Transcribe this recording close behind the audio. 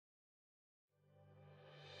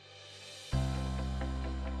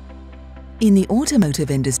In the automotive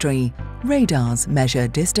industry, radars measure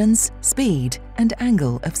distance, speed, and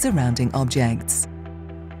angle of surrounding objects.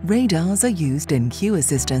 Radars are used in queue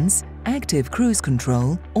assistance, active cruise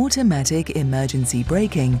control, automatic emergency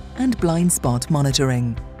braking, and blind spot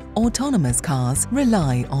monitoring. Autonomous cars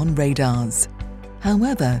rely on radars.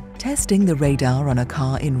 However, testing the radar on a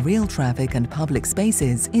car in real traffic and public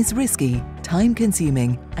spaces is risky,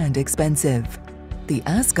 time-consuming, and expensive. The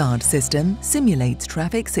ASGARD system simulates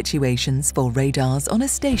traffic situations for radars on a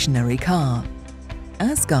stationary car.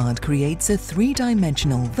 ASGARD creates a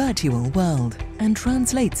three-dimensional virtual world and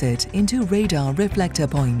translates it into radar reflector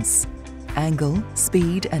points. Angle,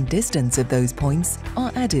 speed, and distance of those points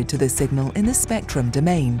are added to the signal in the spectrum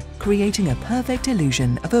domain, creating a perfect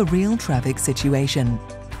illusion of a real traffic situation.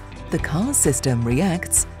 The car system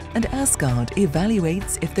reacts, and ASGARD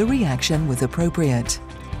evaluates if the reaction was appropriate.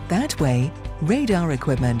 That way, radar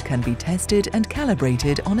equipment can be tested and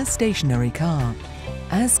calibrated on a stationary car.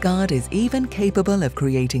 ASGARD is even capable of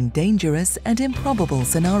creating dangerous and improbable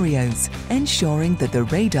scenarios, ensuring that the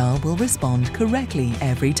radar will respond correctly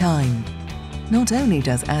every time. Not only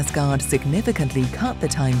does ASGARD significantly cut the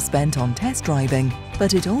time spent on test driving,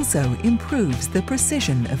 but it also improves the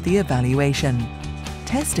precision of the evaluation.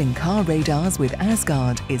 Testing car radars with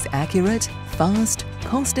ASGARD is accurate, fast,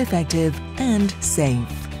 cost-effective, and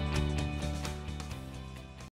safe.